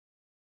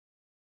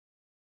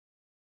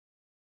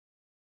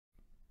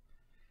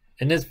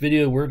In this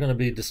video, we're going to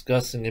be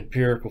discussing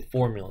empirical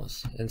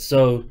formulas. And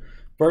so,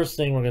 first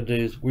thing we're going to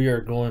do is we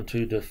are going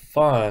to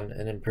define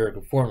an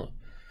empirical formula.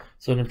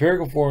 So an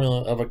empirical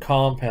formula of a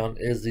compound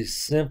is the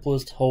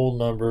simplest whole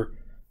number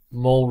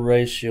mole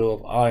ratio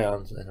of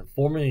ions in a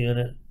formula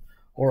unit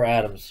or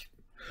atoms.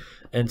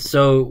 And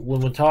so when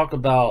we talk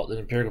about the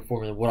empirical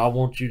formula, what I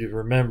want you to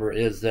remember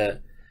is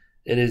that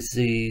it is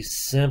the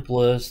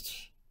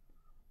simplest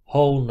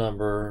whole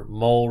number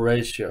mole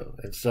ratio.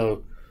 And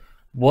so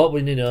what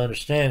we need to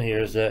understand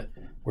here is that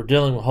we're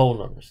dealing with whole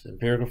numbers.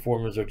 Empirical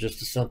formulas are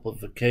just a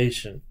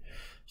simplification.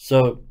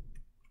 So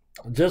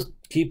just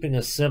keeping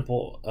a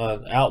simple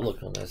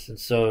outlook on this. And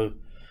so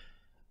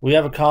we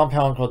have a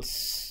compound called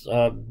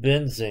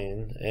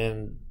benzene,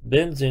 and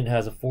benzene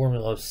has a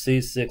formula of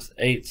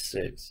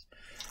C6H6.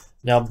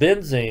 Now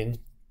benzene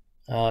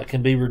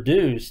can be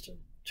reduced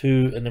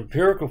to an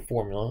empirical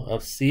formula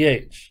of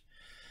CH.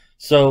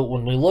 So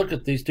when we look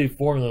at these two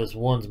formulas,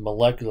 one's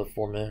molecular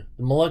formula.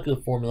 The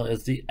molecular formula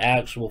is the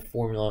actual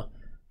formula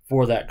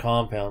for that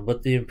compound,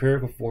 but the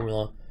empirical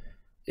formula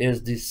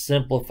is the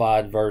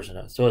simplified version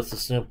of it. So it's the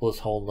simplest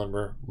whole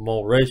number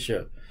mole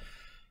ratio.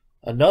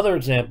 Another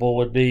example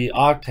would be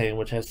octane,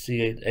 which has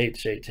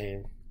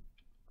CH18,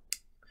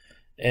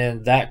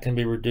 and that can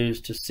be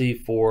reduced to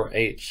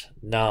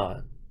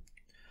C4H9.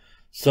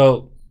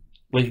 So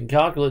we can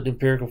calculate the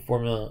empirical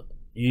formula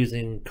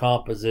using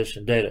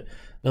composition data.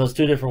 Now, there's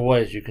two different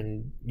ways. You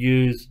can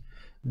use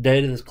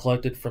data that's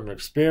collected from an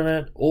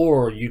experiment,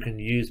 or you can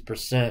use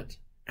percent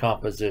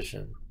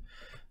composition.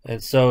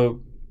 And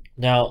so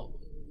now,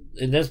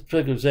 in this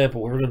particular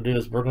example, what we're going to do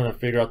is we're going to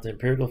figure out the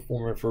empirical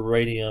formula for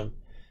radium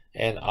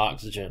and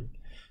oxygen.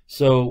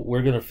 So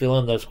we're going to fill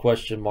in those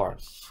question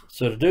marks.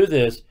 So to do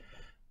this,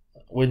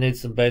 we need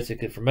some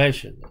basic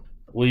information.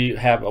 We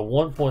have a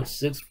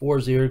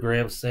 1.640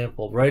 gram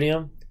sample of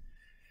radium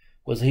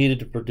was heated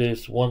to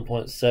produce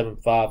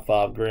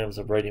 1.755 grams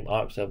of radium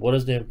oxide. What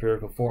is the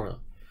empirical formula?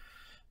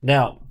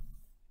 Now,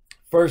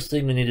 first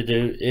thing we need to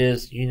do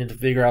is you need to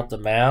figure out the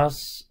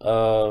mass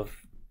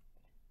of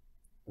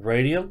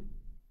radium,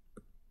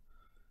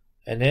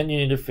 and then you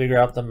need to figure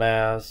out the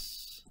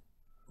mass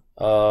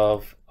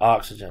of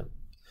oxygen.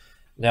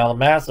 Now, the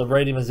mass of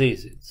radium is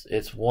easy.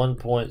 It's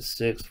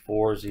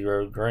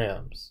 1.640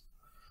 grams.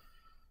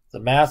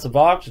 The mass of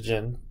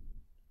oxygen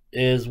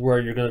is where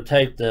you're going to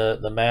take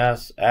the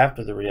mass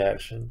after the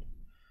reaction,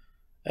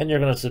 and you're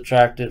going to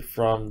subtract it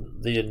from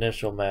the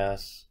initial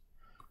mass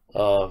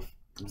of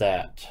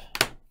that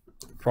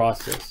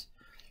process.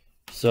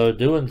 So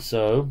doing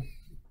so,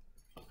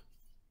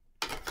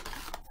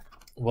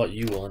 what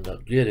you will end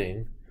up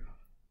getting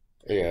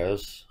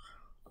is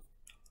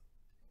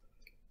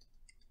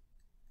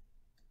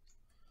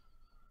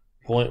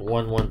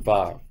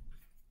 0.115.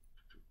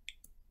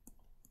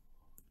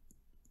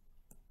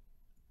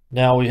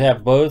 Now we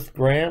have both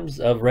grams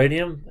of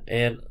radium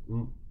and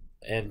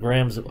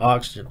grams of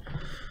oxygen.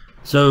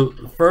 So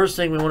the first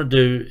thing we want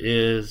to do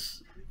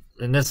is,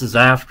 and this is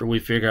after we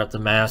figure out the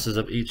masses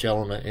of each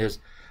element, is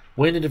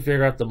we need to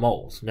figure out the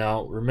moles.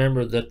 Now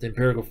remember that the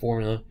empirical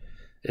formula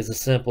is the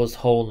simplest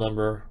whole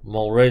number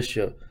mole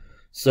ratio.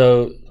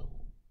 So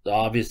the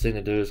obvious thing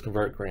to do is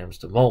convert grams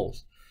to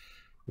moles.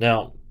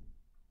 Now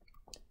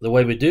the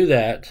way we do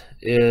that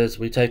is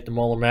we take the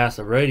molar mass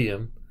of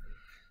radium,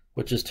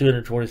 which is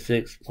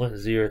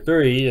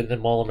 226.03, and the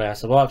molar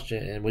mass of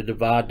oxygen, and we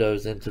divide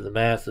those into the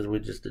masses we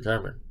just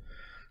determined.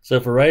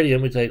 So for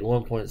radium, we take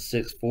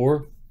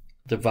 1.64,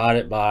 divide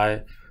it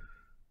by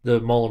the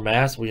molar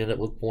mass, we end up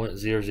with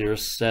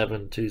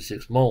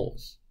 0.00726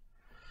 moles.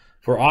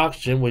 For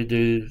oxygen, we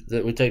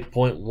take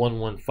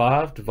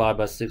 0.115, divide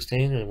by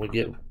 16, and we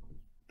get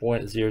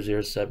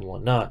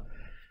 0.00719.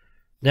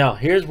 Now,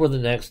 here's where the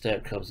next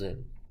step comes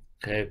in.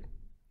 Okay.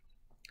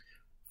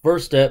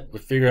 First step, we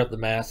figure out the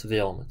mass of the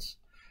elements.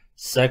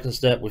 Second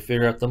step, we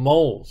figure out the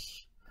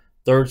moles.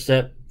 Third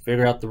step,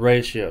 figure out the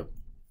ratio.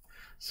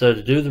 So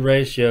to do the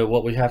ratio,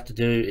 what we have to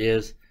do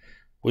is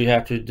we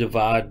have to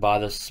divide by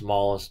the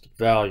smallest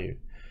value.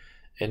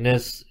 In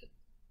this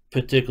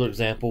particular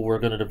example, we're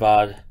going to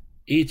divide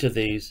each of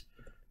these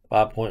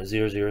by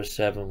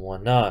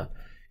 0.00719.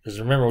 Because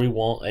remember, we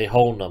want a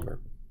whole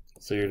number.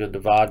 So you're going to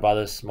divide by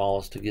the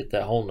smallest to get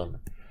that whole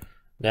number.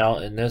 Now,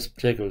 in this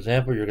particular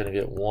example, you're going to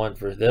get 1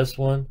 for this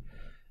one,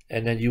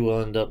 and then you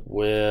will end up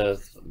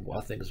with,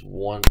 I think it's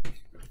 1.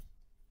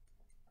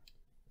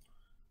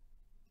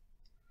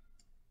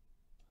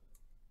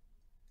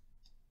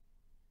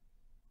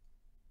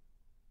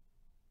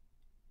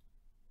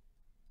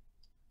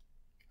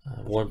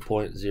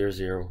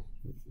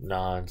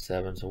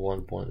 1.0097, so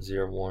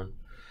 1.01.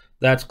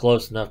 That's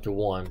close enough to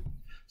 1.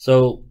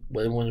 So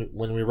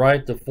when we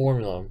write the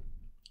formula,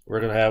 we're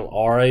going to have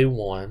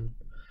RA1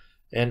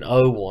 and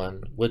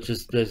O1, which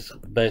is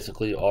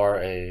basically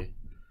RaO.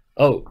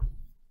 All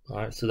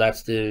right, so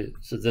this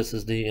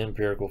is the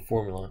empirical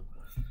formula.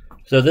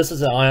 So this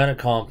is an ionic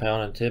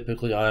compound, and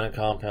typically ionic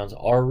compounds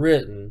are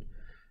written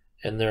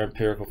in their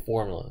empirical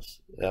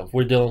formulas. Now, if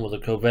we're dealing with a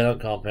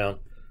covalent compound,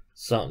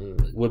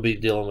 we'll be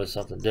dealing with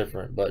something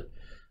different. But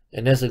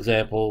In this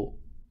example,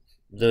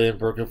 the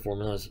empirical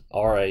formula is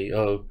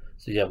RaO,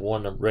 so you have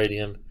 1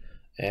 radium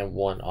and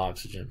 1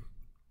 oxygen.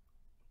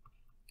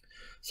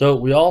 So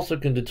we also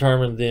can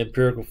determine the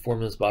empirical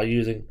formulas by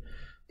using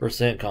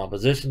percent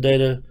composition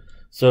data.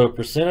 So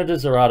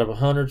percentages are out of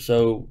 100,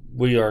 so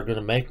we are going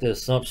to make the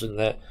assumption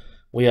that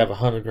we have a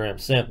 100-gram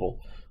sample.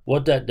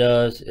 What that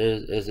does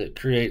is it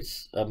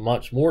creates a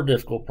much more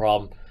difficult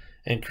problem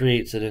and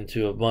creates it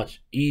into a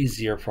much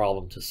easier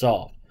problem to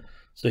solve.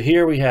 So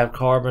here we have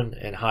carbon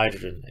and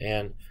hydrogen,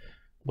 and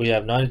we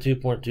have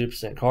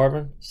 92.2%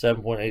 carbon,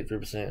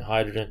 7.83%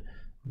 hydrogen.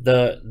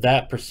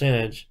 That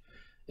percentage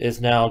is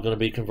now going to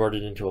be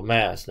converted into a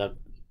mass. Now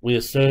we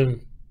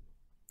assume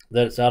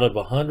that it's out of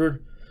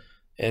 100,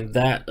 and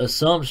that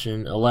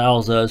assumption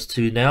allows us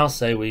to now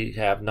say we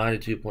have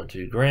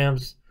 92.2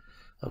 grams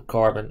of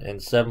carbon and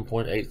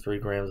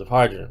 7.83 grams of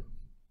hydrogen.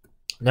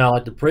 Now,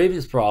 like the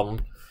previous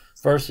problem,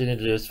 first thing to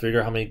do is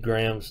figure out how many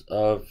grams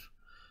of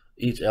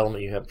each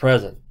element you have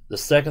present. The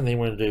second thing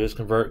we're going to do is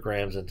convert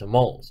grams into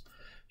moles.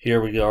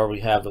 Here we go, we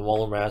have the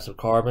molar mass of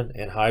carbon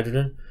and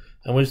hydrogen,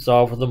 and we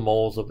solve for the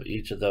moles of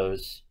each of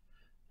those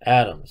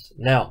atoms.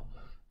 Now,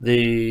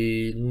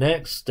 the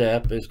next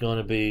step is going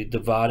to be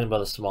dividing by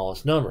the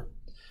smallest number.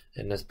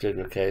 In this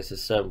particular case,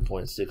 it's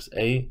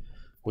 7.68.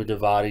 We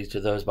divide each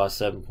of those by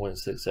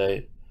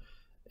 7.68,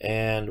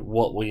 and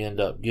what we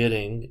end up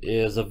getting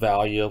is a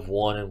value of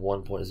 1 and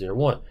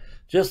 1.01.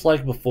 Just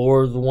like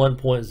before, the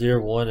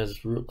 1.01 is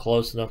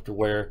close enough to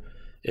where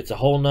it's a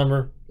whole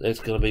number, it's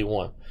going to be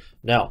 1.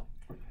 Now,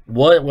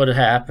 what would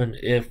happen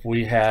if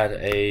we had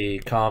a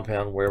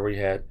compound where we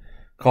had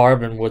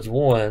carbon was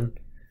 1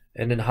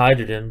 and then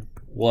hydrogen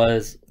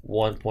was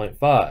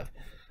 1.5?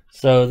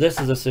 So this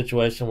is a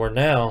situation where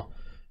now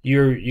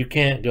you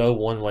can't go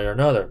one way or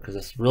another, because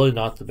it's really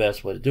not the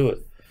best way to do it.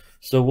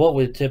 So what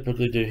we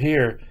typically do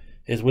here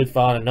is we'd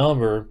find a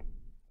number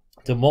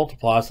to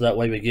multiply, so that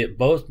way we get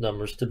both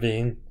numbers to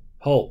being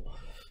whole.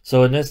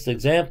 So in this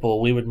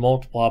example, we would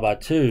multiply by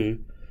 2,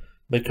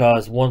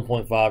 because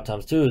 1.5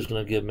 times 2 is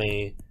going to give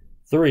me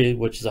 3,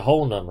 which is a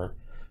whole number.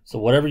 So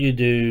whatever you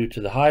do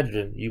to the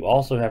hydrogen, you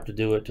also have to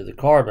do it to the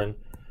carbon.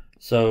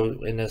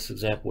 So in this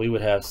example, we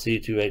would have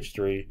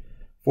C2H3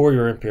 for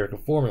your empirical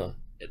formula.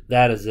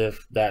 That is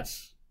if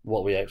that's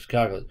what we actually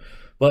calculate.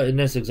 But in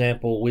this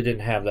example, we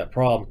didn't have that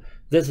problem.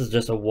 This is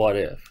just a what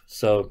if.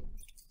 So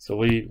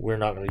we're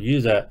not going to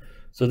use that.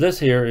 So this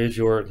here is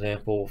your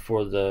example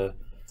for the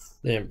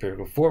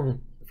empirical formula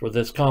for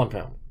this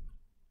compound.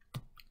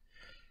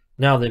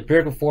 Now the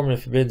empirical formula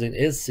for benzene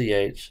is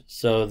CH,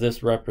 so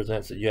this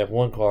represents that you have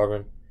 1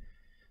 carbon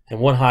and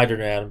 1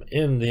 hydrogen atom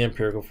in the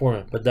empirical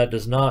formula, but that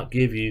does not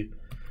give you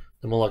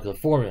the molecular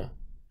formula.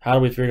 How do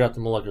we figure out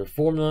the molecular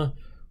formula?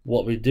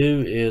 What we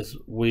do is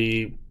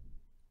we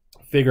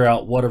figure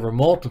out whatever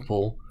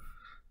multiple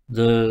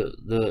the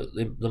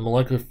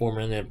molecular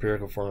formula and the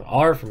empirical formula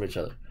are from each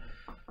other.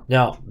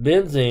 Now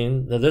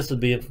benzene, now this would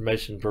be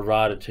information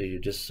provided to you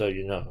just so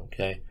you know,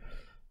 okay?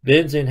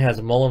 Benzene has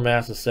a molar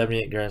mass of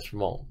 78 grams per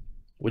mole.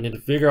 We need to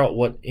figure out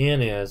what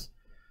N is,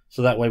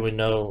 so that way we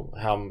know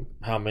how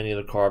many of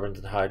the carbons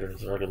and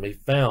hydrogens are going to be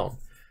found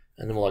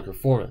in the molecular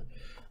formula.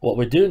 What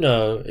we do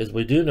know is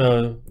we do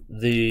know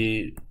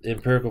the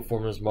empirical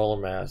formula's molar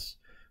mass.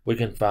 We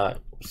can find,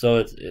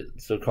 so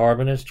so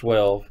carbon is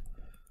 12,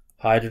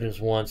 hydrogen is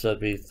 1, so that'd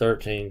be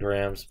 13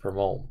 grams per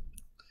mole.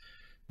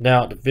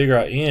 Now to figure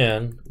out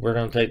N, we're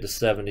going to take the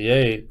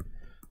 78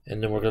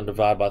 and then we're going to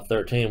divide by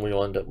 13.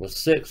 We'll end up with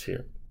 6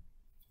 here.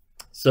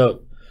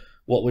 So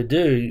what we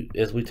do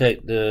is we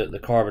take the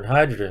carbon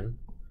hydrogen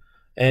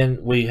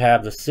and we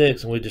have the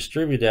 6 and we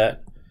distribute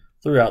that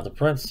throughout the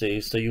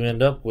parentheses, so you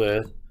end up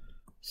with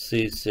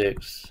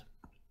C6H6.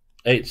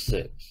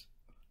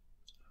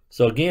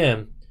 So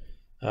again,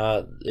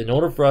 in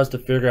order for us to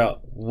figure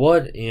out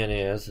what N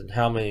is and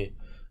how many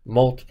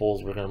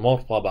multiples we're going to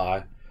multiply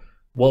by,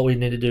 what we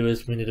need to do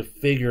is we need to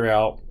figure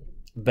out,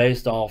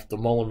 based off the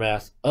molar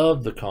mass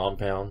of the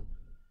compound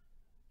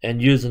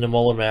and using the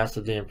molar mass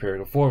of the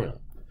empirical formula.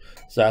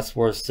 So that's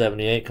where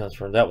 78 comes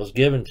from. That was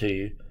given to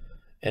you,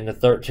 and the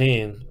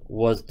 13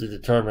 was to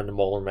determine the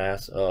molar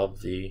mass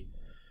of the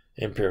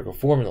empirical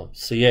formula,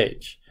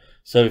 CH.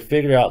 So we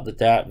figured out that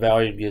that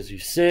value gives you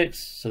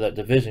 6, so that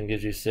division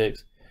gives you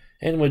 6,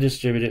 and we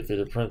distribute it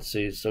through the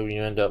parentheses, so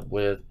you end up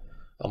with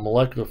a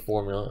molecular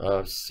formula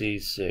of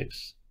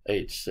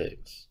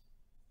C6H6.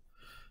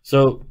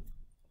 So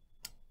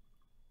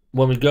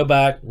when we go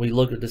back, we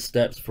look at the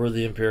steps for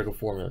the empirical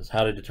formulas,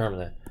 how to determine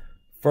that.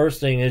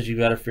 First thing is you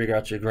got to figure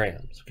out your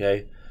grams,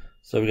 okay?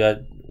 So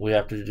we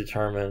have to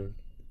determine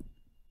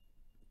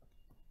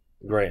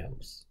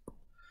grams.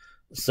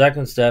 The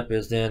second step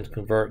is then to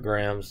convert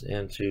grams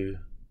into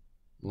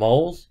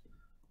moles,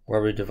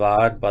 where we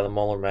divide by the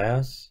molar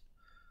mass.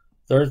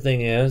 Third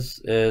thing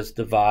is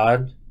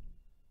divide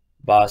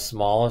by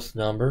smallest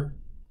number,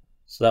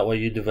 so that way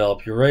you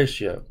develop your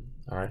ratio.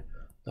 All right.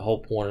 The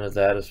whole point of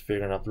that is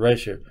figuring out the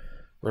ratio.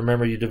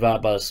 Remember, you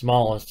divide by the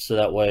smallest, so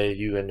that way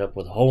you end up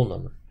with a whole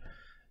number.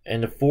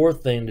 And the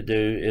fourth thing to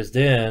do is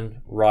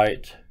then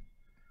write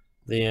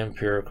the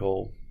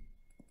empirical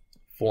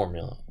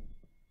formula.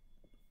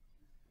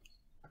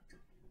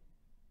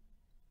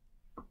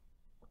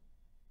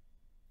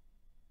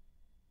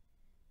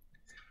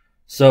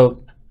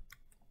 So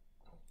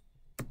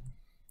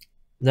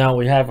now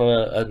we have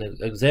an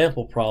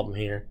example problem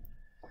here.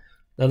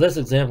 Now this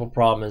example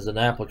problem is an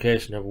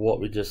application of what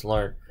we just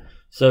learned.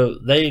 So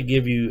they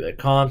give you a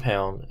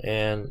compound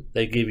and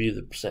they give you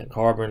the percent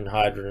carbon,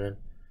 hydrogen,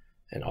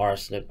 and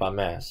arsenic by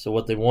mass. So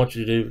what they want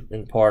you to do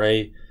in part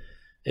A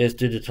is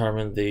to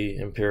determine the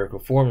empirical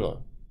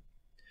formula.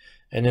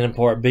 And then in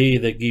part B,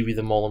 they give you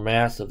the molar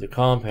mass of the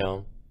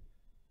compound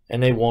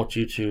and they want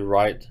you to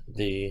write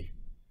the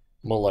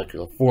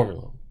molecular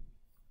formula.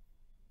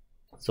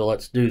 So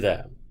let's do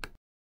that.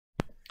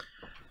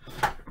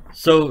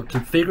 So to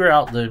figure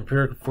out the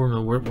empirical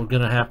formula, what we're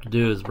going to have to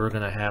do is we're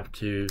going to have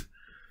to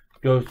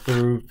go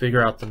through,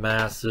 figure out the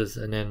masses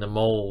and then the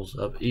moles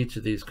of each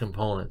of these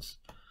components.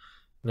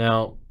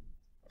 Now,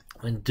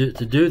 to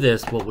do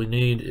this, what we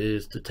need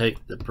is to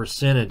take the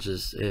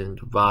percentages and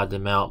divide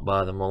them out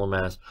by the molar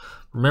mass.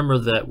 Remember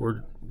that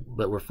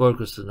we're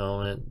focusing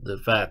on it, the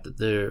fact that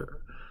they're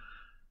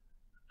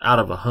out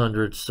of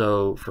 100.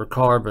 So for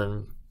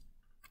carbon,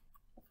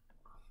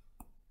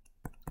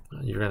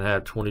 you're going to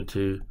have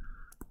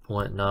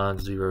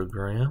 22.90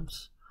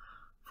 grams.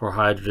 For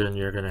hydrogen,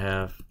 you're going to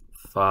have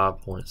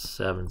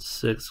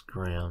 5.76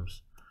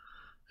 grams.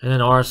 And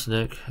then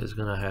arsenic is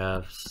going to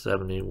have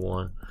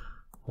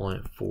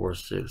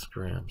 71.46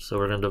 grams. So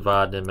we're going to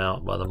divide them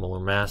out by the molar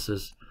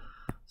masses.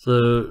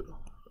 So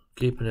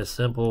keeping it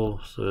simple,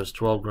 so it's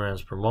 12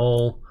 grams per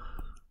mole.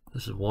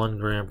 This is 1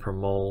 gram per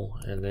mole.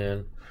 And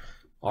then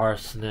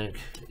arsenic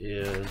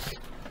is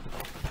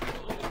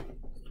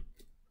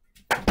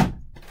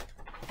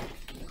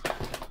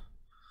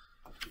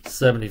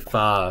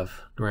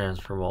 75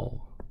 grams per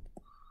mole.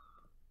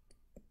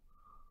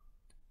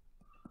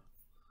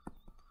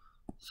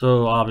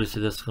 So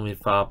obviously this is going to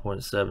be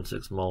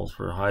 5.76 moles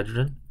for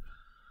hydrogen.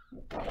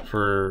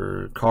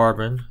 For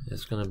carbon,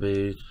 it's going to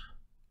be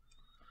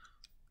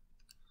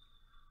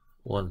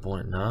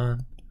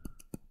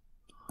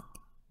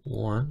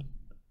 1.91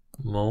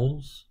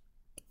 moles.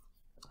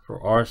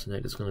 For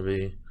arsenic, it's going to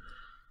be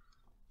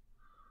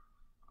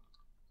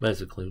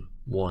basically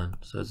 1,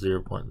 so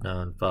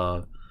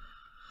 0.95.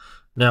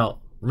 Now,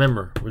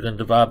 remember, we're going to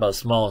divide by the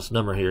smallest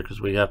number here because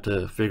we have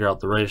to figure out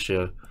the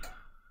ratio.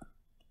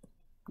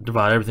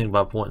 Divide everything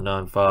by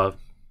 0.95.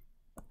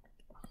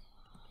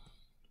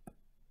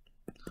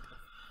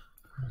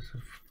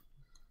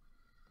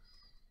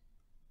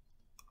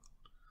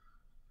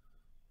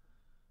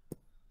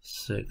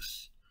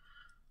 Six.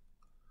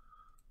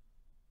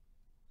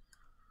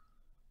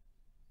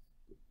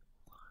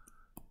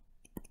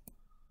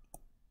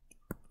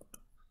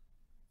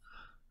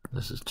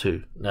 This is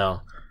 2.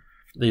 Now,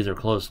 these are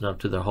close enough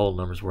to the whole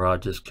numbers where I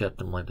just kept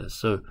them like this.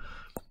 So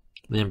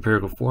the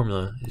empirical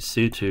formula is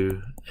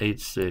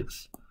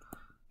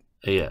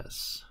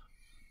C2H6As.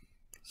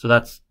 So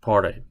that's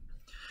part A.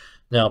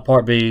 Now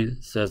part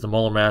B says the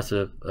molar mass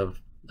of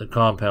the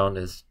compound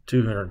is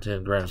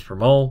 210 grams per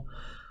mole.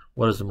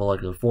 What is the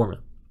molecular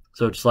formula?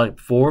 So just like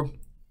before,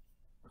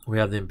 we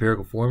have the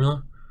empirical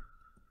formula.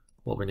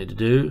 What we need to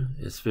do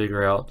is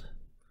figure out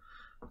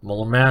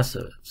molar mass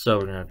of it. So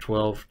we're going to have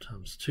 12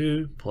 times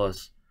 2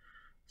 plus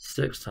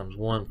 6 times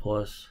 1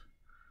 plus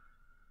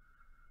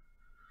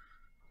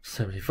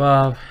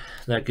 75.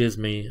 That gives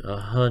me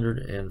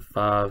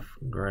 105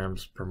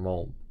 grams per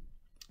mole.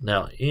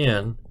 Now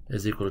N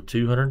is equal to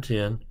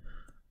 210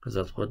 because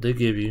that's what they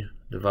give you,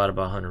 divided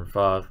by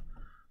 105,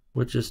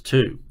 which is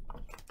 2.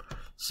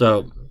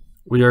 So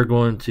we are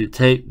going to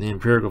take the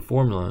empirical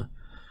formula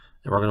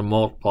and we're going to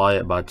multiply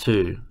it by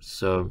 2.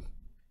 So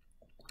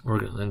we're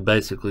going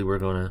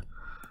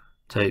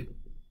to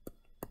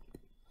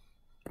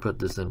put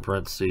this in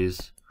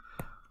parentheses.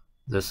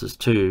 This is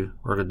 2.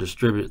 We're going to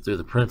distribute it through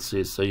the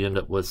parentheses, so you end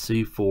up with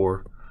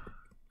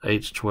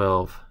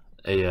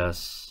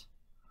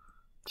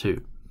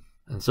C4H12AS2.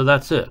 And so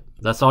that's it.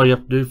 That's all you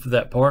have to do for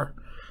that part.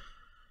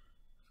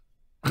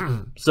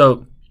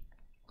 So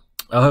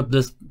I hope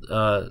this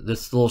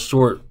little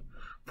short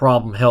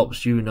problem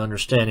helps you in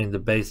understanding the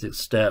basic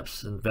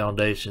steps and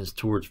foundations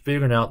towards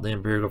figuring out the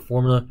empirical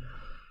formula.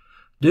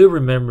 Do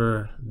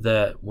remember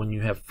that when you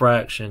have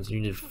fractions,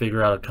 you need to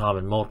figure out a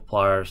common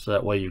multiplier so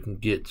that way you can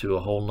get to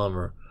a whole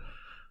number.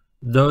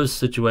 Those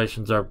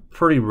situations are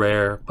pretty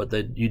rare, but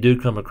you do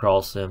come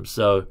across them.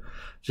 So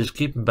just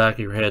keep in the back of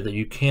your head that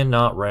you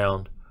cannot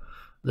round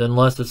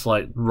unless it's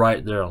like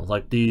right there.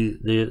 Like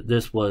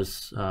this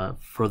was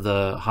for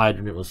the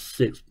hydrogen, it was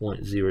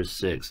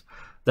 6.06.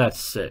 That's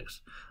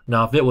 6.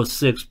 Now if it was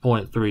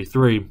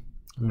 6.33,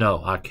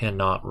 no, I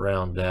cannot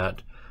round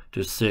that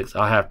to 6.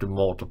 I have to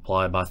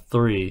multiply by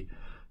 3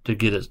 to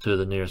get it to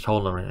the nearest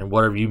whole number, and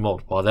whatever you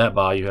multiply that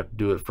by, you have to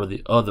do it for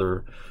the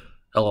other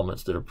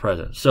elements that are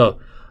present.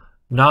 So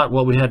not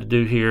what we had to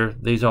do here.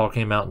 These all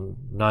came out in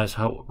nice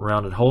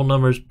rounded whole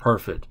numbers.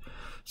 Perfect.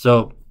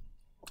 So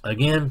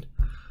again,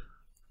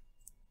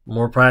 the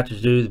more practice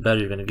you do, the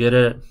better you're going to get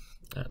at it.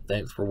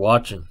 Thanks for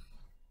watching.